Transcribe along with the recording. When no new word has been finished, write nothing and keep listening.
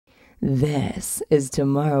This is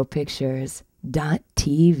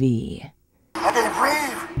Tomorrowpictures.TV. I can't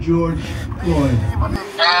breathe. George Floyd.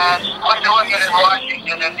 And we're doing it in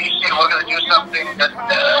Washington and D.C. We're going to do something that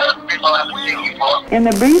people haven't seen before. In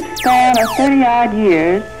the brief span of 30-odd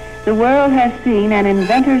years, the world has seen an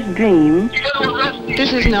inventor's dream.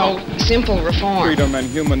 This is no simple reform. Freedom and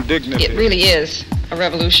human dignity. It really is a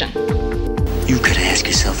revolution. You've got to ask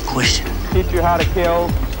yourself a question. Teach you how to kill.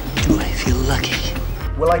 Do I feel lucky?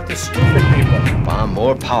 We're like the stupid people. Far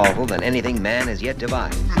more powerful than anything man has yet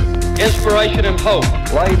devised. Inspiration and hope.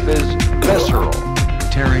 Life is visceral.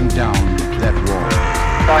 Tearing down that wall.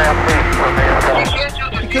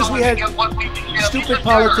 Because we had stupid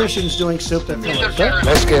politicians doing stupid things.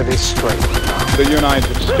 Let's get this straight. The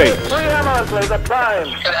United States. Preeminently the time.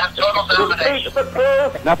 You're going to have total domination.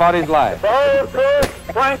 Nobody's life. Boldly,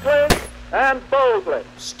 frankly, and boldly.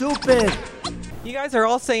 Stupid. You guys are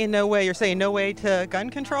all saying no way. You're saying no way to gun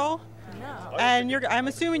control? No. And I'm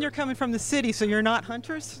assuming you're coming from the city, so you're not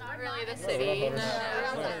hunters? Not really the city. No,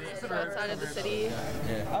 we're outside of the city.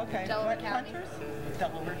 Yeah. Okay. Delaware County. Hunters?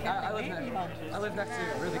 Delaware County. I live next to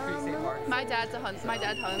Really Creek State Park. My dad hunts.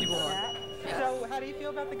 Yeah. So how do you feel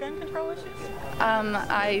about the gun control issues?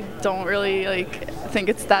 I don't really think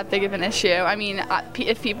it's that big of an issue. I mean,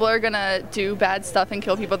 if people are gonna do bad stuff and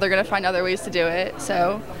kill people, they're gonna find other ways to do it.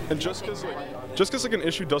 So. And just because an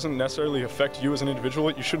issue doesn't necessarily affect you as an individual,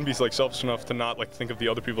 you shouldn't be selfish enough to not think of the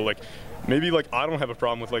other people. Maybe I don't have a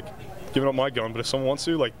problem with giving up my gun, but if someone wants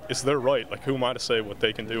to, it's their right. Who am I to say what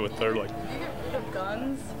they can do with their If you get rid of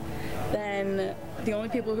guns, then the only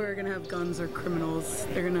people who are gonna have guns are criminals.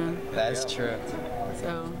 They're gonna. That's true.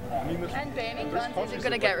 So. And banning guns isn't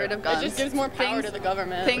gonna get rid of guns. It just gives more power to the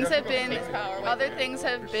government. Other things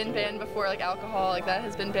have been banned before, like alcohol, that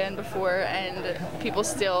has been banned before, and people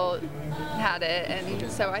still had it.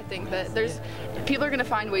 And so I think that people are gonna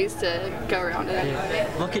find ways to go around it.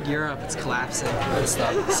 Look at Europe; it's collapsing and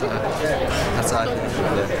stuff. So that's all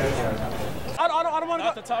I think. I don't want to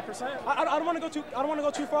go the top percent. I don't want to go too. I don't want to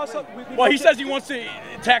go too far. So well, he says he wants to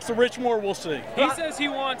tax the rich more. We'll see. He says he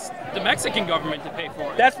wants the Mexican government to pay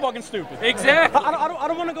for it. That's fucking stupid. Exactly. I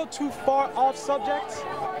don't want to go too far off subject,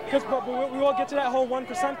 but we all get to that whole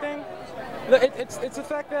 1% thing. It's the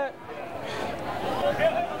fact that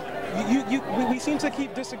we seem to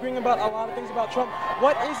keep disagreeing about a lot of things about Trump.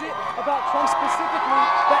 What is it about Trump specifically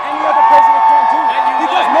that any other president can't do?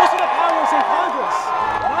 Because most of the power is in Congress,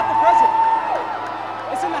 not the president.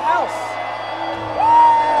 It's in the House.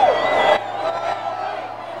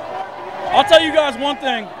 I'll tell you guys one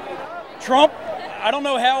thing. Trump, I don't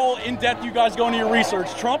know how in-depth you guys go into your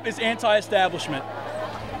research. Trump is anti-establishment.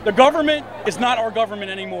 The government is not our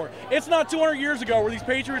government anymore. It's not 200 years ago where these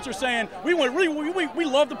patriots are saying, we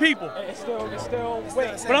love the people. It's still,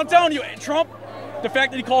 wait. But I'm telling you, Trump, the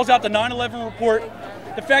fact that he calls out the 9/11 report,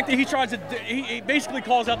 the fact that he basically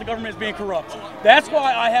calls out the government as being corrupt. That's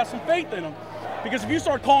why I have some faith in him. Because if you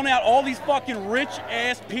start calling out all these fucking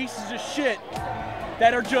rich-ass pieces of shit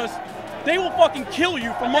that are just, they will fucking kill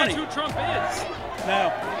you for money. That's who Trump is.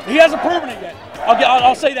 No, he hasn't proven it yet.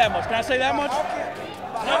 I'll say that much. Can I say that much?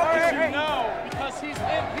 No, because he's a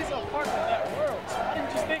part of that world. So why do you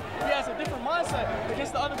just think he has a different mindset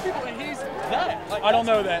against the other people, and he's that? I don't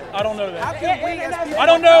know that. I don't know that. How can we as people? I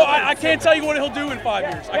don't know. I can't tell you what he'll do in 5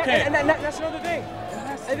 years. I can't. And that's another thing.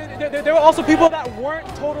 There were also people that weren't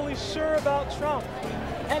totally sure about Trump,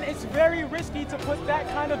 and it's very risky to put that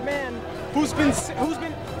kind of man who's been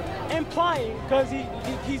implying, because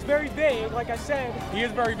he's very vague, like I said. He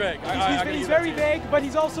is very vague. He's very vague, but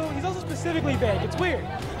he's also specifically vague. It's weird.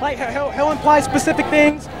 He'll imply specific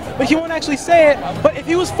things, but he won't actually say it. But if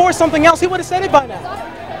he was for something else, he would have said it by now.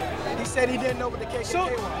 He said he didn't know what the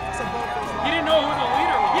KKK was. He didn't know who the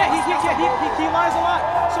leader was. Yeah, he lies a lot.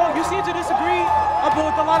 So you seem to disagree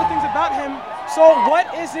with a lot of things about him. So what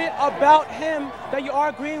is it about him that you are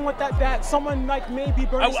agreeing with that someone maybe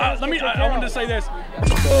Bernie Sanders I wanted to say this.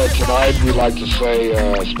 Tonight we'd like to say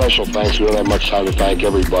special thanks. We don't have much time to thank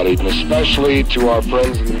everybody, and especially to our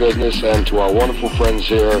friends in the business and to our wonderful friends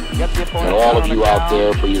here and all of you out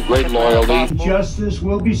there for your great loyalty. Justice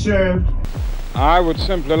will be served. I would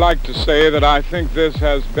simply like to say that I think this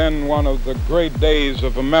has been one of the great days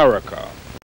of America.